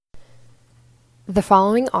The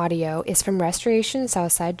following audio is from Restoration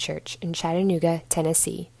Southside Church in Chattanooga,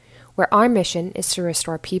 Tennessee, where our mission is to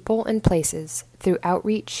restore people and places through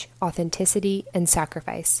outreach, authenticity, and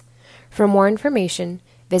sacrifice. For more information,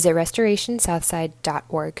 visit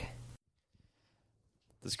restorationsouthside.org.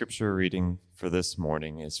 The scripture reading for this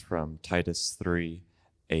morning is from Titus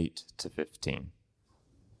 3:8-15.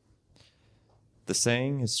 The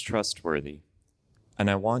saying is trustworthy, and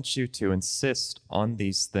I want you to insist on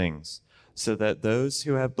these things, so that those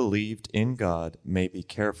who have believed in God may be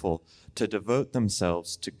careful to devote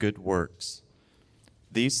themselves to good works.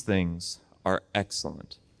 These things are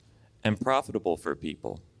excellent and profitable for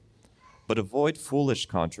people, but avoid foolish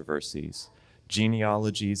controversies,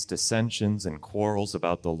 genealogies, dissensions, and quarrels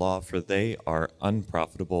about the law, for they are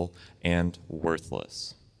unprofitable and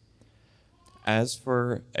worthless. As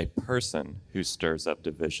for a person who stirs up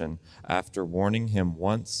division, after warning him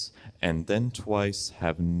once and then twice,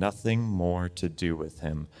 have nothing more to do with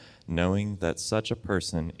him, knowing that such a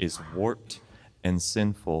person is warped and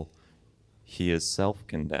sinful. He is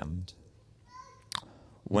self-condemned.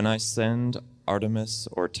 When I send Artemas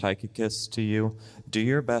or Tychicus to you, do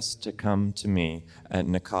your best to come to me at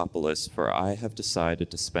Nicopolis, for I have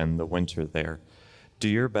decided to spend the winter there. Do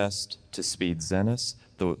your best to speed Zenas,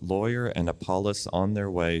 the lawyer, and Apollos on their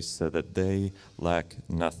way, so that they lack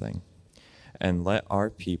nothing. And let our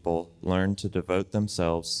people learn to devote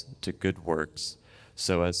themselves to good works,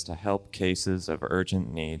 so as to help cases of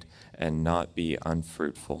urgent need and not be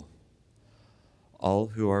unfruitful. All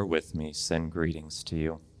who are with me send greetings to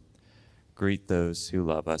you. Greet those who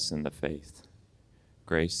love us in the faith.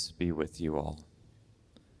 Grace be with you all.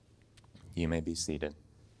 You may be seated.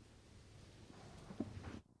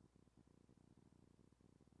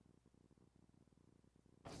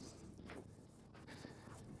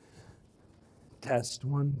 Test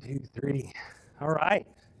 1, 2, 3. All right.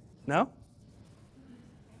 No?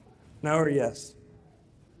 No or yes?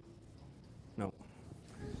 No.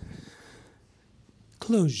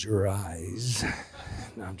 Close your eyes.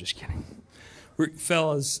 No, I'm just kidding.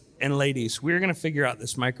 Fellas and ladies, we're going to figure out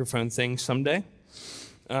this microphone thing someday.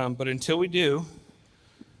 But until we do,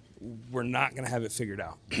 we're not going to have it figured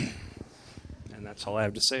out. And that's all I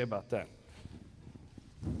have to say about that.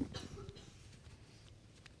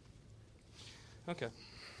 Okay.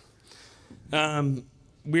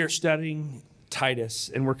 We are studying Titus,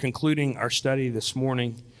 and we're concluding our study this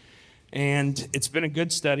morning. And it's been a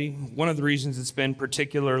good study. One of the reasons it's been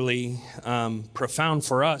particularly profound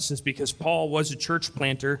for us is because Paul was a church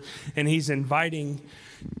planter, and he's inviting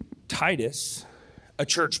Titus, a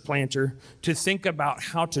church planter, to think about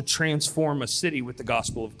how to transform a city with the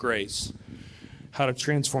gospel of grace. How to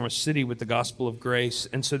transform a city with the gospel of grace.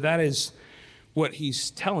 And so that is what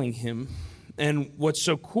he's telling him. And what's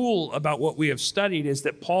so cool about what we have studied is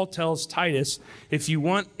that Paul tells Titus, if you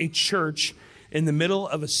want a church in the middle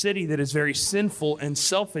of a city that is very sinful and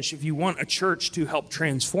selfish, if you want a church to help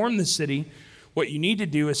transform the city, what you need to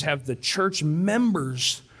do is have the church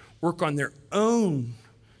members work on their own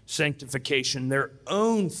sanctification, their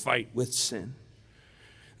own fight with sin. And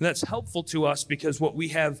that's helpful to us because what we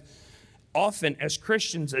have often as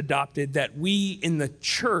Christians adopted, that we in the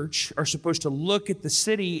church are supposed to look at the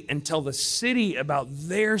city and tell the city about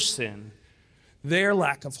their sin, their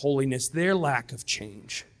lack of holiness, their lack of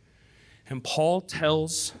change. And Paul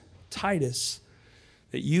tells Titus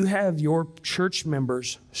that you have your church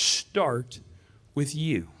members start with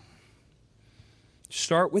you.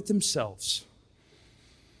 Start with themselves.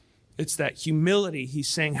 It's that humility. He's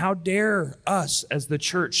saying, how dare us as the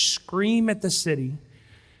church scream at the city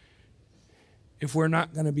if we're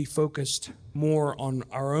not going to be focused more on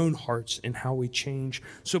our own hearts and how we change.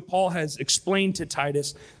 So Paul has explained to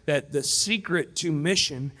Titus that the secret to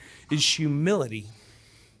mission is humility.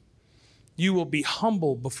 You will be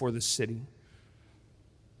humble before the city.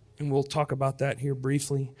 And we'll talk about that here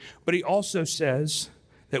briefly. But he also says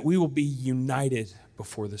that we will be united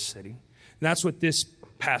before the city. And that's what this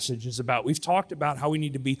passage is about. We've talked about how we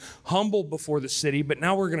need to be humble before the city, but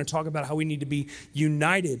now we're going to talk about how we need to be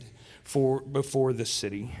united before the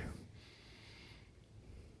city.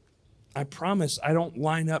 I promise I don't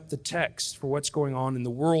line up the text for what's going on in the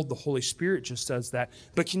world. The Holy Spirit just does that.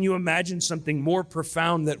 But can you imagine something more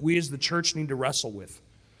profound that we as the church need to wrestle with?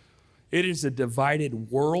 It is a divided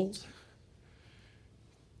world,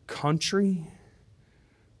 country,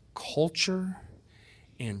 culture,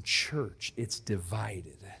 and church. It's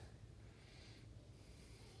divided.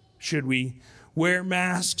 Should we wear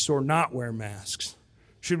masks or not wear masks?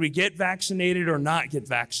 Should we get vaccinated or not get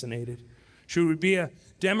vaccinated? Should we be a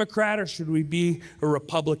Democrat or should we be a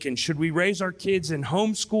Republican? Should we raise our kids in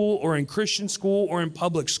homeschool or in Christian school or in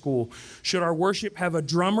public school? Should our worship have a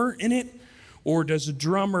drummer in it, or does a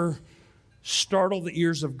drummer startle the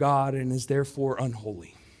ears of God and is therefore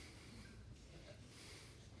unholy?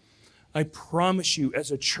 I promise you,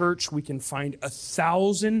 as a church, we can find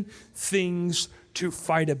 1,000 things to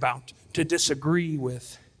fight about, to disagree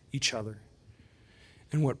with each other.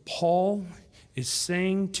 And what Paul is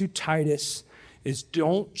saying to Titus is,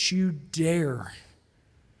 don't you dare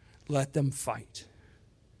let them fight.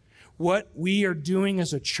 What we are doing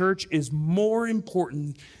as a church is more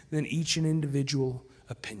important than each and individual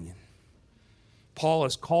opinion. Paul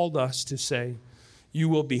has called us to say, you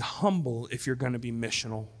will be humble if you're going to be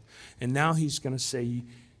missional. And now he's going to say,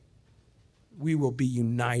 we will be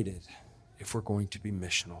united if we're going to be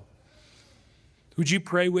missional. Would you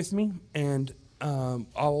pray with me? And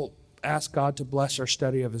I'll ask God to bless our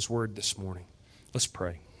study of his word this morning. Let's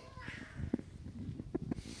pray.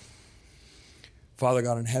 Father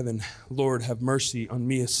God in heaven, Lord, have mercy on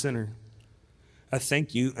me, a sinner. I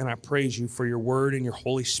thank you and I praise you for your word and your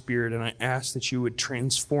Holy Spirit, and I ask that you would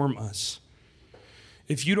transform us.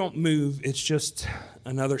 If you don't move, it's just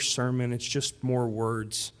another sermon. It's just more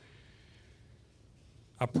words.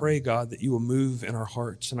 I pray, God, that you will move in our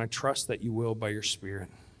hearts, and I trust that you will by your Spirit.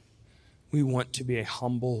 We want to be a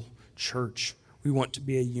humble church. We want to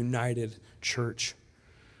be a united church.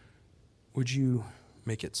 Would you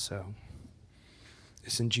make it so?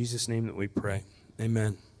 It's in Jesus' name that we pray.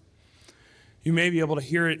 Amen. You may be able to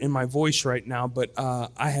hear it in my voice right now, but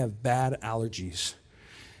I have bad allergies.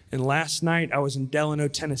 And last night I was in Delano,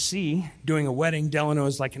 Tennessee, doing a wedding. Delano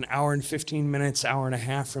is like an hour and 15 minutes, hour and a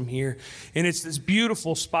half from here. And it's this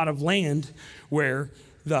beautiful spot of land where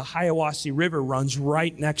the Hiawassee River runs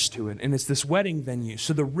right next to it. And it's this wedding venue.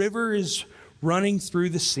 So the river is running through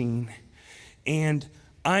the scene. And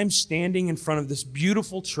I'm standing in front of this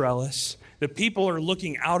beautiful trellis. The people are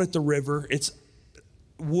looking out at the river. It's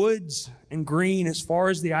woods and green as far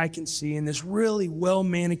as the eye can see, and this really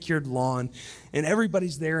well-manicured lawn, and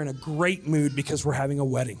everybody's there in a great mood because we're having a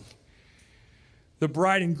wedding. The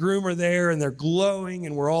bride and groom are there, and they're glowing,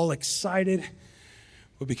 and we're all excited.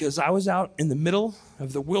 But because I was out in the middle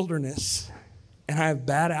of the wilderness, and I have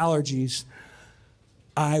bad allergies,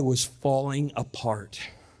 I was falling apart.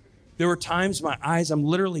 There were times I'm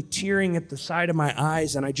literally tearing at the side of my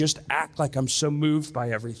eyes, and I just act like I'm so moved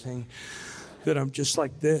by everything that I'm just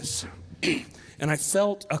like this. And I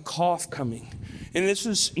felt a cough coming. And this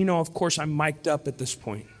is, of course, I'm mic'd up at this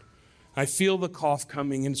point. I feel the cough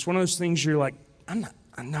coming, and it's one of those things you're like,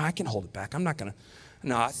 I can hold it back.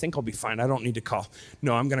 I think I'll be fine. I don't need to cough.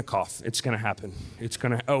 No, I'm going to cough. It's going to happen. It's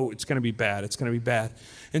going to be bad. It's going to be bad.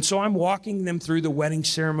 And so I'm walking them through the wedding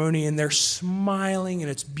ceremony, and they're smiling,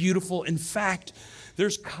 and it's beautiful. In fact,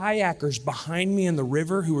 there's kayakers behind me in the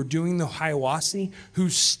river who are doing the Hiawassee who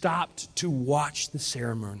stopped to watch the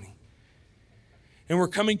ceremony. And we're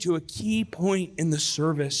coming to a key point in the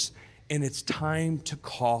service, and it's time to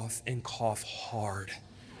cough, and cough hard.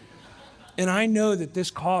 And I know that this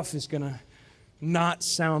cough is going to not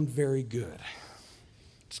sound very good.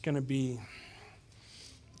 It's going to be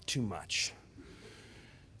too much.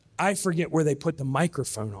 I forget where they put the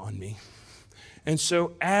microphone on me. And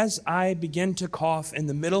so as I begin to cough in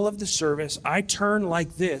the middle of the service, I turn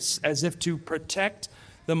like this as if to protect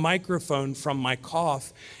the microphone from my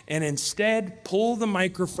cough, and instead pull the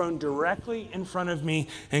microphone directly in front of me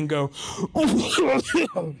and go,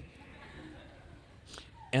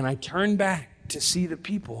 and I turn back to see the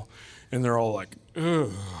people, and they're all like,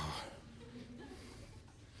 ugh.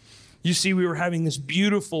 You see, we were having this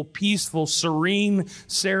beautiful, peaceful, serene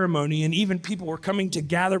ceremony, and even people were coming to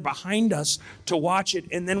gather behind us to watch it.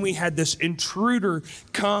 And then we had this intruder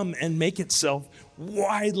come and make itself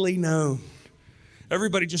widely known.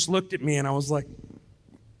 Everybody just looked at me, and I was like,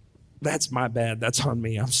 that's my bad. That's on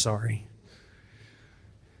me. I'm sorry.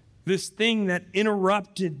 This thing that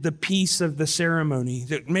interrupted the peace of the ceremony,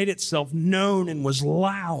 that made itself known and was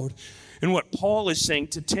loud. And what Paul is saying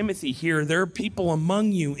to Timothy here, there are people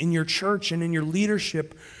among you in your church and in your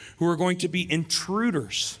leadership who are going to be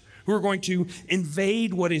intruders, who are going to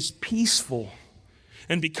invade what is peaceful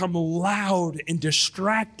and become loud and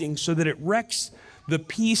distracting so that it wrecks the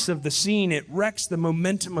peace of the scene. It wrecks the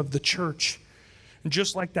momentum of the church. And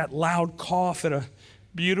just like that loud cough at a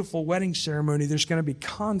beautiful wedding ceremony, there's going to be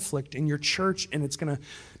conflict in your church, and it's going to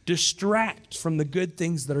distract from the good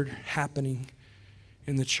things that are happening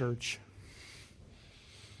in the church.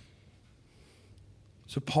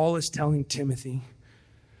 So Paul is telling Timothy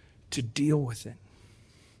to deal with it,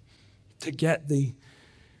 to get the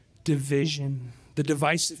division, the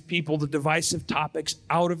divisive people, the divisive topics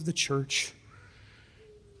out of the church.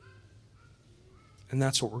 And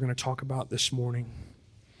that's what we're going to talk about this morning.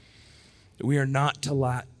 We are not to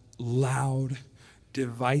let loud,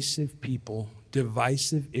 divisive people,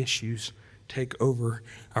 divisive issues take over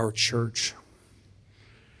our church.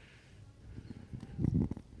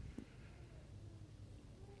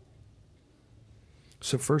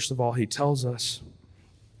 So first of all, he tells us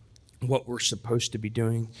what we're supposed to be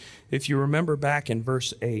doing. If you remember back in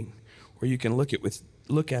verse 8, where you can look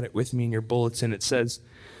at it with me in your bulletin, it says,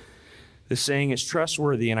 the saying is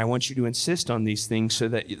trustworthy, and I want you to insist on these things so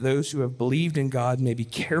that those who have believed in God may be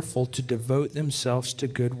careful to devote themselves to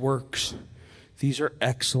good works. These are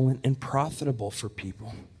excellent and profitable for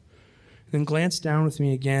people. Then glance down with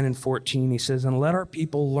me again in 14. He says, and let our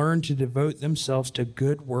people learn to devote themselves to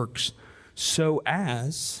good works so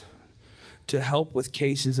as to help with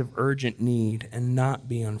cases of urgent need and not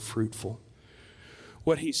be unfruitful.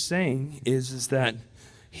 What he's saying is that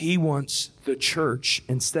he wants the church,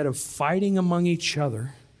 instead of fighting among each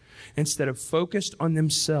other, instead of focused on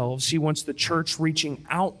themselves, he wants the church reaching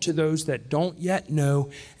out to those that don't yet know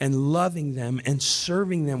and loving them and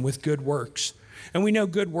serving them with good works. And we know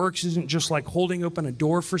good works isn't just like holding open a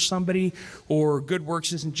door for somebody, or good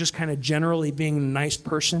works isn't just kind of generally being a nice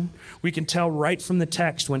person. We can tell right from the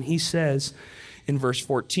text when he says in verse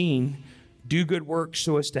 14, do good works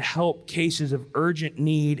so as to help cases of urgent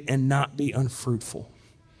need and not be unfruitful.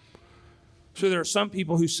 So there are some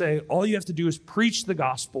people who say, all you have to do is preach the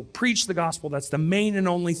gospel. Preach the gospel. That's the main and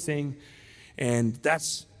only thing. And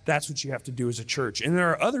that's what you have to do as a church. And there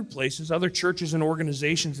are other places, other churches and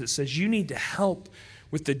organizations that says you need to help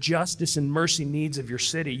with the justice and mercy needs of your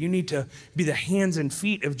city. You need to be the hands and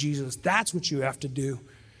feet of Jesus. That's what you have to do.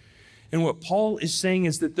 And what Paul is saying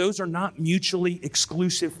is that those are not mutually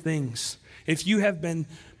exclusive things. If you have been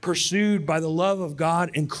pursued by the love of God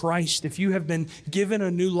in Christ, if you have been given a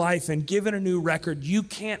new life and given a new record, you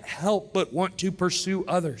can't help but want to pursue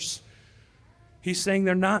others. He's saying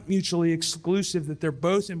they're not mutually exclusive, that they're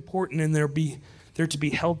both important and they're to be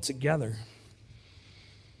held together.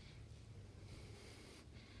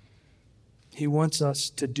 He wants us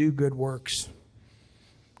to do good works,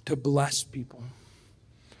 to bless people,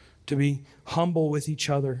 to be humble with each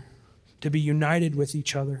other, to be united with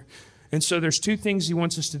each other. And so there's two things he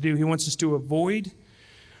wants us to do. He wants us to avoid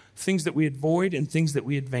things that we avoid and things that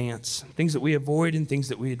we advance. Things that we avoid and things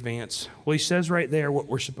that we advance. Well, he says right there what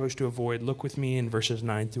we're supposed to avoid. Look with me in verses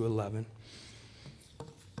 9 through 11.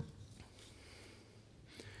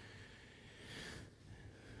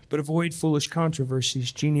 But avoid foolish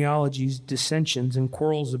controversies, genealogies, dissensions, and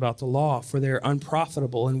quarrels about the law, for they are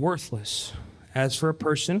unprofitable and worthless. As for a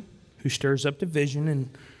person who stirs up division and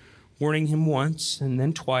warning him once and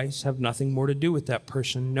then twice, have nothing more to do with that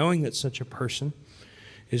person, knowing that such a person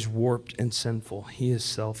is warped and sinful. He is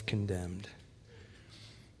self-condemned.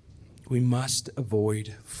 We must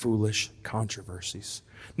avoid foolish controversies.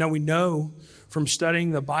 Now, we know from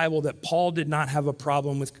studying the Bible that Paul did not have a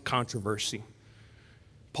problem with controversy.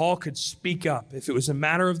 Paul could speak up. If it was a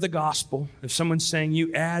matter of the gospel, if someone's saying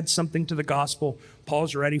you add something to the gospel,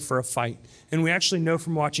 Paul's ready for a fight. And we actually know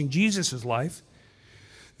from watching Jesus' life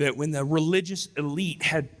that when the religious elite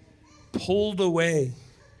had pulled away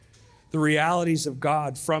the realities of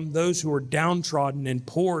God from those who were downtrodden and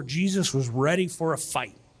poor, Jesus was ready for a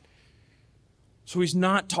fight. So he's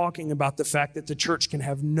not talking about the fact that the church can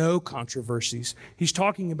have no controversies. He's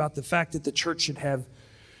talking about the fact that the church should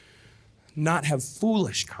not have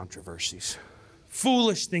foolish controversies,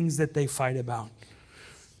 foolish things that they fight about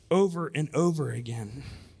over and over again.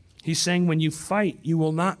 He's saying when you fight, you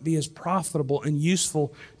will not be as profitable and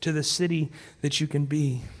useful to the city that you can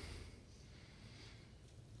be.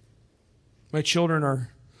 My children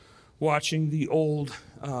are watching the old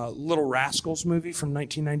Little Rascals movie from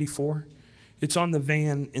 1994. It's on the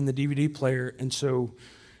van in the DVD player, and so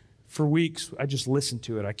for weeks I just listened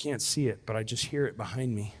to it. I can't see it, but I just hear it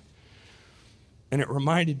behind me. And it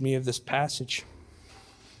reminded me of this passage.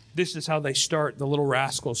 This is how they start, the Little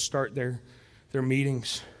Rascals start their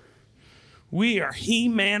meetings. We are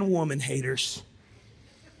he-man woman haters.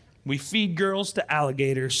 We feed girls to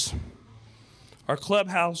alligators. Our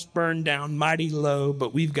clubhouse burned down mighty low,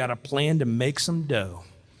 but we've got a plan to make some dough.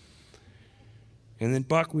 And then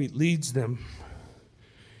Buckwheat leads them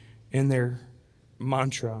in their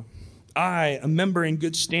mantra. I, a member in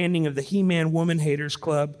good standing of the He-Man Woman Haters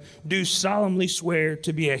Club, do solemnly swear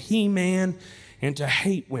to be a He-Man and to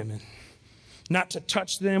hate women, not to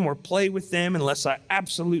touch them or play with them unless I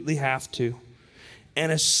absolutely have to,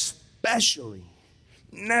 and especially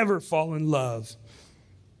never fall in love.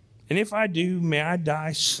 And if I do, may I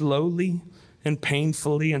die slowly and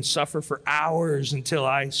painfully and suffer for hours until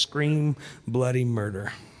I scream bloody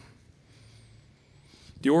murder.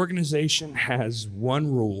 The organization has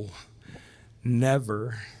one rule: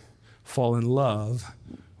 never fall in love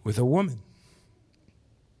with a woman.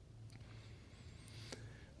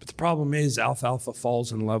 But the problem is Alfalfa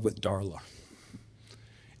falls in love with Darla.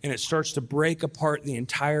 And it starts to break apart the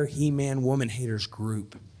entire He-Man woman haters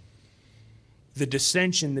group. The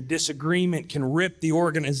dissension, the disagreement can rip the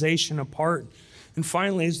organization apart. And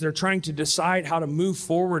finally, as they're trying to decide how to move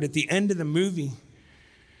forward at the end of the movie,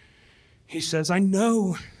 he says, I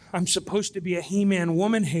know I'm supposed to be a He-Man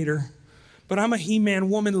woman hater, but I'm a He-Man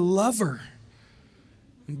woman lover.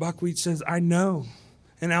 And Buckwheat says, I know.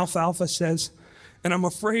 And Alfalfa says, and I'm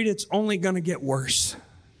afraid it's only going to get worse.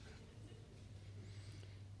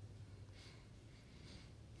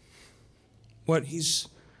 What he's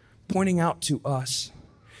pointing out to us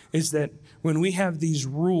is that when we have these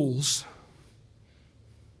rules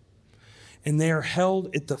and they are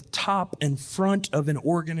held at the top and front of an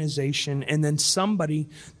organization, and then somebody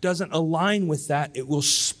doesn't align with that, it will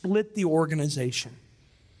split the organization.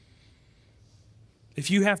 If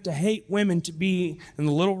you have to hate women to be in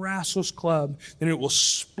the Little Rascals Club, then it will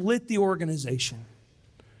split the organization.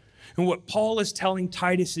 And what Paul is telling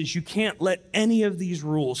Titus is you can't let any of these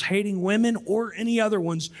rules, hating women or any other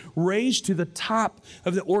ones, raise to the top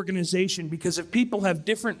of the organization, because if people have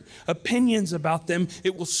different opinions about them,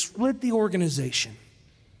 it will split the organization.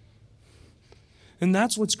 And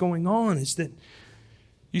that's what's going on, is that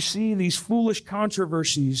you see these foolish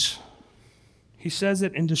controversies. He says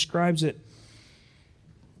it and describes it.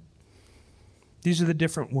 These are the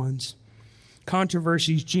different ones.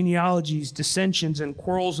 Controversies, genealogies, dissensions, and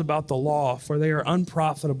quarrels about the law, for they are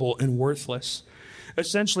unprofitable and worthless.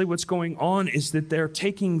 Essentially, what's going on is that they're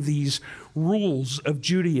taking these rules of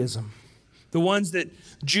Judaism, the ones that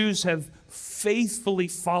Jews have faithfully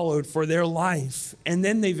followed for their life, and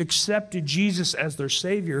then they've accepted Jesus as their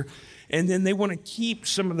Savior, and then they want to keep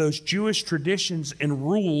some of those Jewish traditions and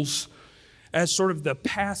rules as sort of the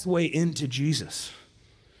pathway into Jesus.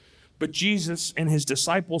 But Jesus and his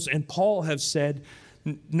disciples and Paul have said,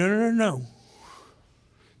 no.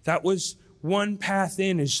 That was one path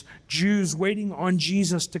in, is Jews waiting on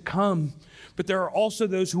Jesus to come. But there are also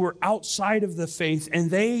those who are outside of the faith, and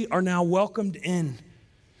they are now welcomed in.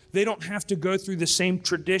 They don't have to go through the same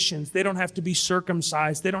traditions. They don't have to be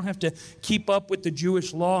circumcised. They don't have to keep up with the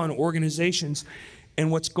Jewish law and organizations. And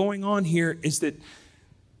what's going on here is that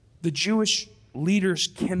the Jewish leaders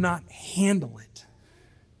cannot handle it.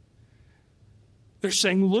 They're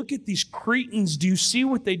saying, look at these Cretans. Do you see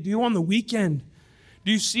what they do on the weekend?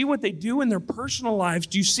 Do you see what they do in their personal lives?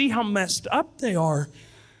 Do you see how messed up they are?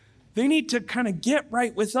 They need to kind of get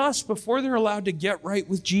right with us before they're allowed to get right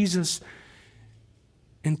with Jesus.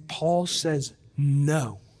 And Paul says,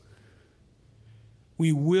 no.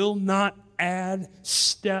 We will not add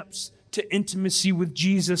steps to intimacy with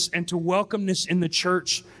Jesus and to welcomeness in the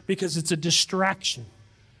church because it's a distraction.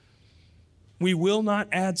 We will not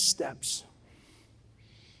add steps.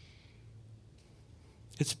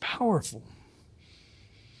 It's powerful.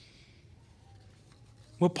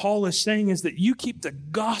 What Paul is saying is that you keep the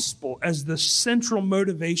gospel as the central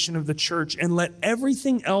motivation of the church and let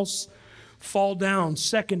everything else fall down,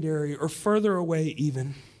 secondary or further away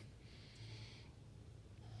even.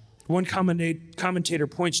 One commentator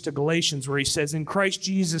points to Galatians where he says, in Christ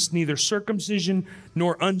Jesus, neither circumcision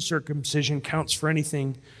nor uncircumcision counts for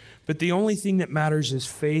anything, but the only thing that matters is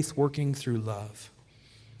faith working through love.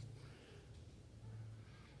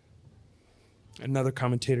 Another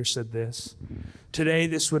commentator said this: today,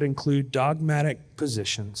 this would include dogmatic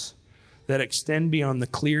positions that extend beyond the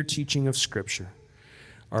clear teaching of Scripture,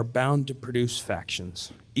 are bound to produce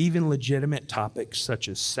factions. Even legitimate topics such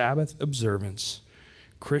as Sabbath observance,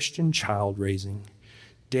 Christian child raising,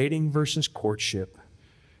 dating versus courtship,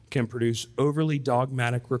 can produce overly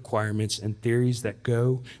dogmatic requirements and theories that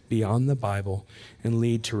go beyond the Bible and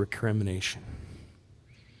lead to recrimination.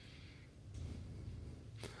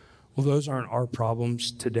 Well, those aren't our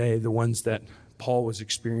problems today, the ones that Paul was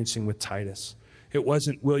experiencing with Titus. It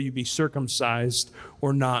wasn't, will you be circumcised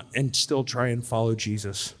or not and still try and follow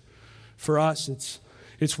Jesus? For us,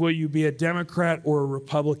 it's will you be a Democrat or a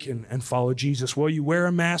Republican and follow Jesus? Will you wear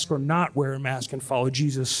a mask or not wear a mask and follow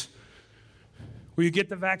Jesus? Will you get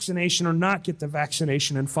the vaccination or not get the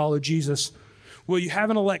vaccination and follow Jesus? Will you have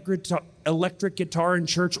an electric guitar in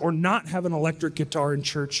church or not have an electric guitar in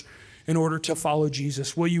church in order to follow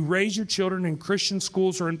Jesus? Will you raise your children in Christian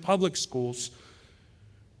schools or in public schools?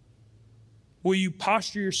 Will you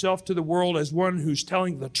posture yourself to the world as one who's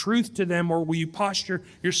telling the truth to them, or will you posture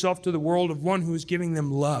yourself to the world of one who is giving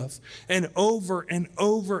them love? And over and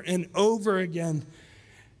over and over again,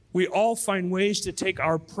 we all find ways to take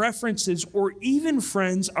our preferences, or even,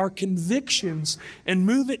 friends, our convictions, and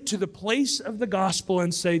move it to the place of the gospel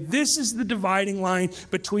and say, this is the dividing line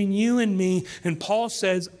between you and me. And Paul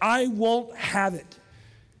says, I won't have it.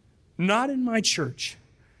 Not in my church.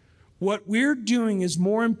 What we're doing is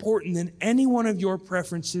more important than any one of your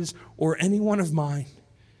preferences or any one of mine.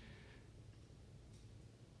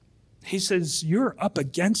 He says, you're up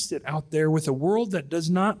against it out there with a world that does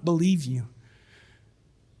not believe you.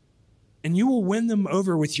 And you will win them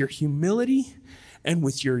over with your humility and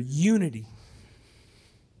with your unity.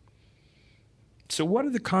 So what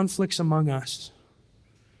are the conflicts among us?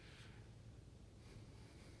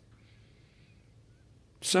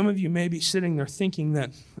 Some of you may be sitting there thinking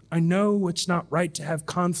that, I know it's not right to have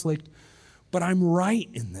conflict, but I'm right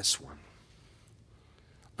in this one.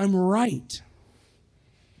 I'm right.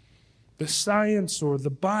 The science or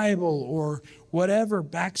the Bible or whatever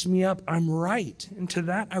backs me up, I'm right. And to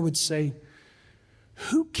that I would say,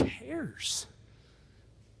 who cares?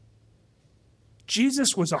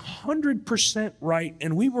 Jesus was 100% right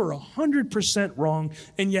and we were 100% wrong,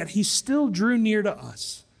 and yet he still drew near to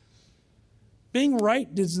us. Being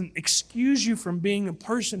right doesn't excuse you from being a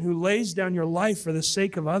person who lays down your life for the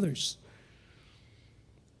sake of others.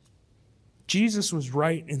 Jesus was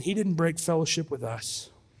right, and he didn't break fellowship with us.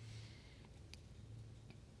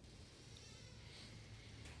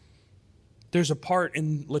 There's a part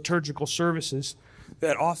in liturgical services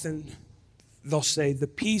that often they'll say, the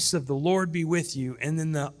peace of the Lord be with you, and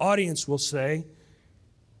then the audience will say,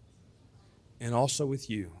 and also with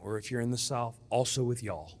you, or if you're in the South, also with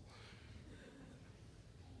y'all.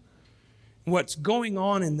 What's going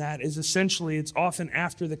on in that is essentially it's often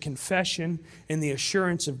after the confession and the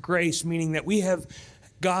assurance of grace, meaning that we have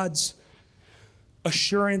God's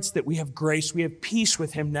assurance that we have grace, we have peace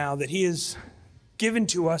with him now, that he has given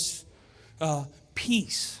to us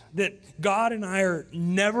peace, that God and I are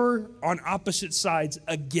never on opposite sides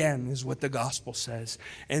again, is what the gospel says.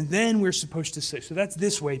 And then we're supposed to say, so that's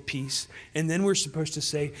this way, peace. And then we're supposed to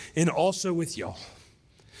say, and also with y'all.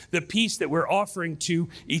 The peace that we're offering to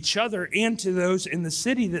each other and to those in the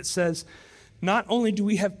city that says, not only do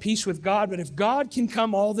we have peace with God, but if God can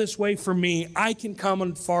come all this way for me, I can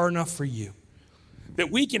come far enough for you.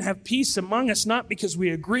 That we can have peace among us, not because we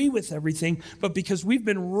agree with everything, but because we've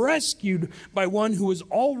been rescued by one who was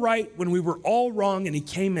all right when we were all wrong, and he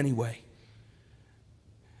came anyway.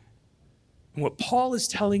 And what Paul is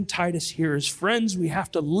telling Titus here is, friends, we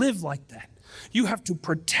have to live like that. You have to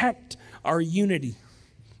protect our unity.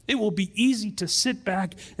 It will be easy to sit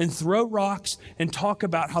back and throw rocks and talk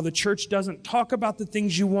about how the church doesn't talk about the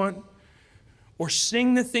things you want, or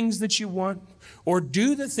sing the things that you want, or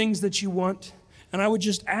do the things that you want. And I would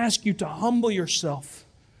just ask you to humble yourself,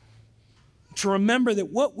 to remember that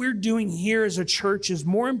what we're doing here as a church is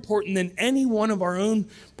more important than any one of our own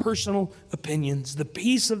personal opinions. The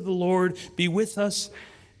peace of the Lord be with us,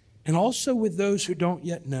 and also with those who don't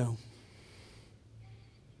yet know.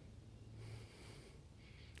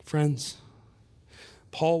 Friends,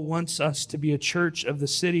 Paul wants us to be a church of the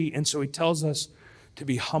city, and so he tells us to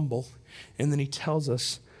be humble, and then he tells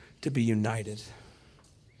us to be united.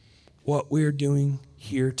 What we're doing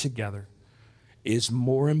here together is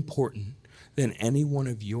more important than any one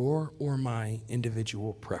of your or my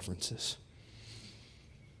individual preferences.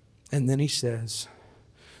 And then he says,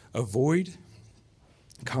 avoid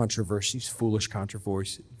controversies, foolish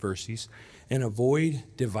controversies, and avoid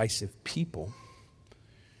divisive people.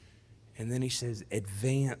 And then he says,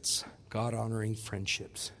 advance God-honoring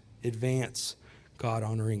friendships. Advance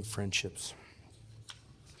God-honoring friendships.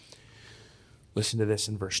 Listen to this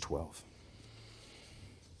in verse 12.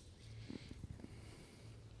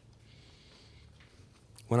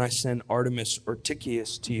 When I send Artemas or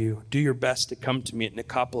Tychicus to you, do your best to come to me at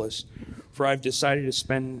Nicopolis, for I've decided to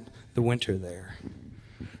spend the winter there.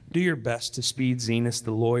 Do your best to speed Zenas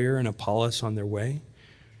the lawyer and Apollos on their way,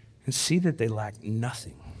 and see that they lack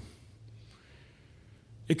nothing.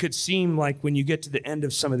 It could seem like when you get to the end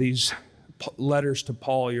of some of these letters to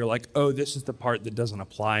Paul, you're like, oh, this is the part that doesn't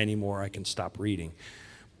apply anymore. I can stop reading.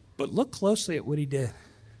 But look closely at what he did.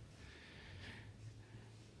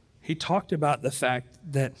 He talked about the fact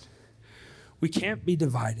that we can't be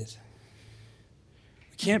divided.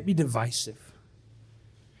 We can't be divisive.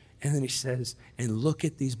 And then he says, and look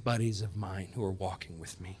at these buddies of mine who are walking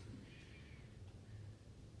with me.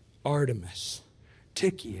 Artemas,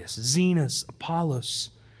 Tychicus, Zenas, Apollos.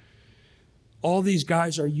 All these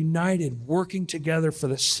guys are united, working together for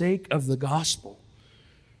the sake of the gospel.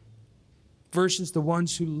 Versus the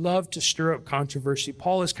ones who love to stir up controversy.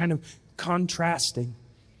 Paul is kind of contrasting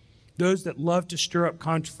those that love to stir up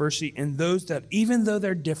controversy and those that, even though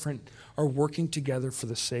they're different, are working together for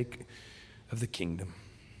the sake of the kingdom.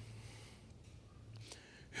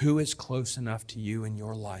 Who is close enough to you in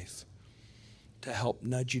your life to help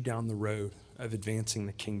nudge you down the road of advancing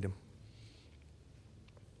the kingdom?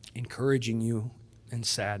 Encouraging you in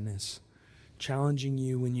sadness, challenging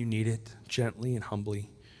you when you need it, gently and humbly.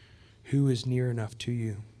 Who is near enough to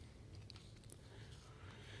you?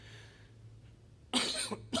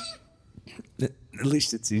 At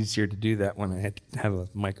least it's easier to do that when I have a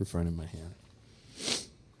microphone in my hand.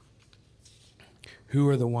 Who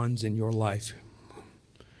are the ones in your life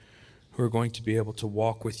who are going to be able to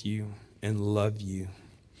walk with you and love you,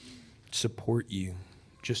 support you,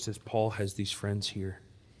 just as Paul has these friends here?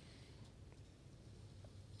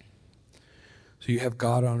 So you have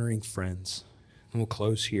God-honoring friends. And we'll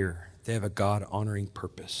close here. They have a God-honoring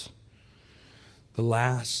purpose. The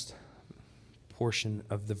last portion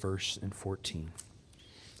of the verse in 14,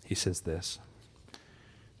 he says this: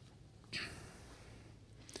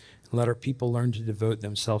 let our people learn to devote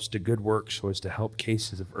themselves to good works so as to help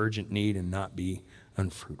cases of urgent need and not be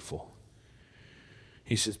unfruitful.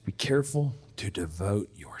 He says, be careful to devote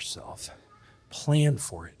yourself. Plan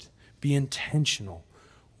for it. Be intentional.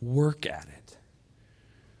 Work at it.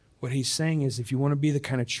 What he's saying is, if you want to be the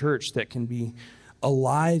kind of church that can be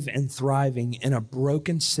alive and thriving in a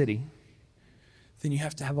broken city, then you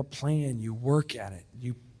have to have a plan. You work at it.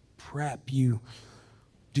 You prep. You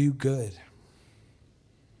do good.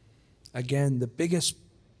 Again, the biggest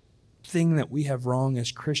thing that we have wrong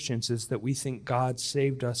as Christians is that we think God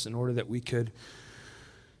saved us in order that we could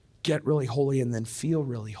get really holy and then feel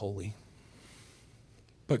really holy.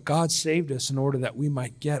 But God saved us in order that we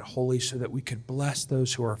might get holy so that we could bless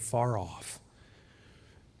those who are far off.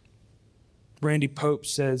 Randy Pope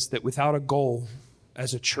says that without a goal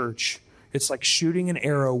as a church, it's like shooting an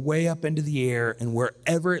arrow way up into the air and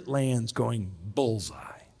wherever it lands going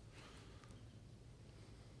bullseye.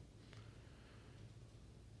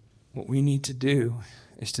 What we need to do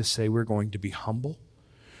is to say we're going to be humble,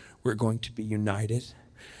 we're going to be united,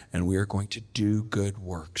 and we are going to do good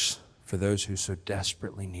works for those who so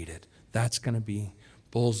desperately need it. That's going to be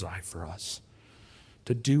bullseye for us.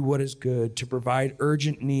 To do what is good, to provide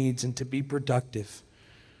urgent needs, and to be productive.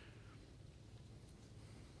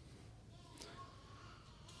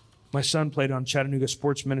 My son played on Chattanooga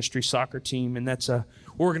Sports Ministry soccer team, and that's an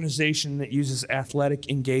organization that uses athletic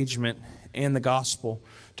engagement and the gospel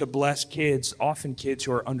to bless kids, often kids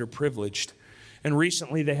who are underprivileged. And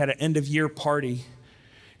recently they had an end-of-year party,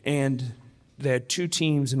 and they had 2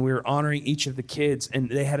 teams, and we were honoring each of the kids, and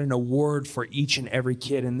they had an award for each and every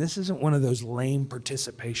kid. And this isn't one of those lame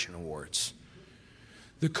participation awards.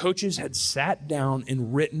 The coaches had sat down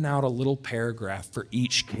and written out a little paragraph for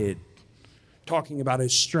each kid, talking about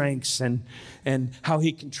his strengths and how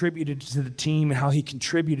he contributed to the team and how he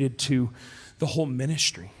contributed to the whole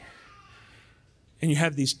ministry. And you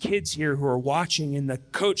have these kids here who are watching, and the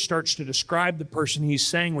coach starts to describe the person he's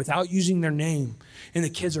saying without using their name. And the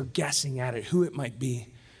kids are guessing at it, who it might be.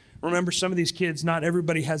 Remember, some of these kids, not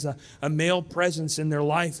everybody has a male presence in their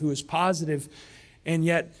life who is positive. And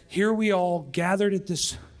yet, here we all gathered at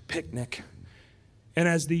this picnic. And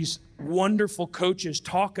as these wonderful coaches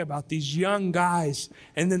talk about these young guys,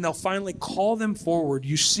 and then they'll finally call them forward.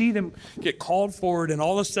 You see them get called forward, and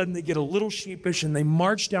all of a sudden they get a little sheepish, and they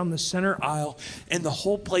march down the center aisle, and the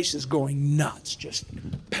whole place is going nuts, just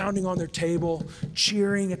pounding on their table,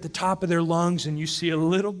 cheering at the top of their lungs, and you see a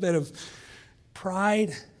little bit of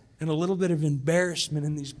pride and a little bit of embarrassment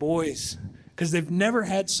in these boys because they've never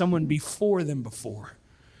had someone before them before.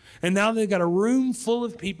 And now they've got a room full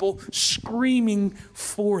of people screaming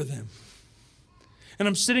for them. And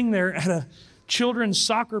I'm sitting there at a children's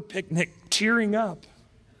soccer picnic tearing up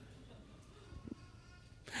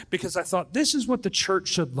because I thought, this is what the church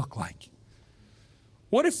should look like.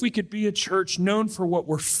 What if we could be a church known for what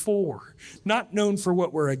we're for, not known for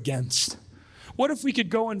what we're against? What if we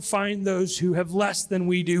could go and find those who have less than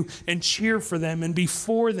we do and cheer for them and be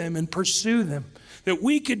for them and pursue them? That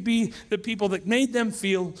we could be the people that made them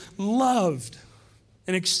feel loved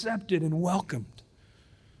and accepted and welcomed.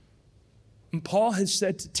 And Paul has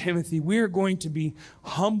said to Timothy, we are going to be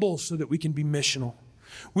humble so that we can be missional.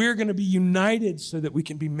 We are going to be united so that we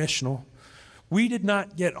can be missional. We did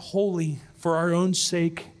not get holy for our own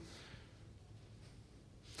sake.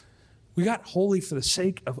 We got holy for the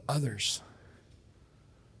sake of others.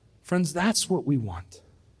 Friends, that's what we want.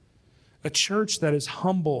 A church that is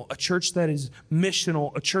humble, a church that is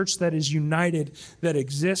missional, a church that is united, that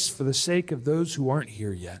exists for the sake of those who aren't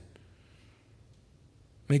here yet.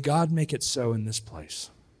 May God make it so in this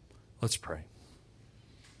place. Let's pray.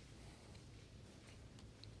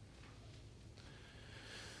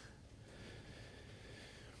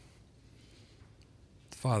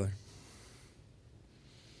 Father,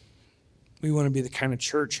 we want to be the kind of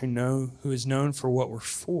church who is known for what we're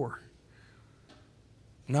for,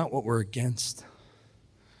 not what we're against.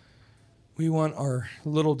 We want our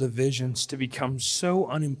little divisions to become so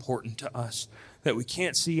unimportant to us that we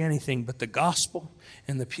can't see anything but the gospel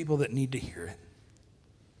and the people that need to hear it.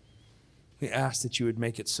 We ask that you would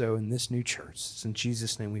make it so in this new church. It's in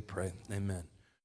Jesus' name we pray. Amen.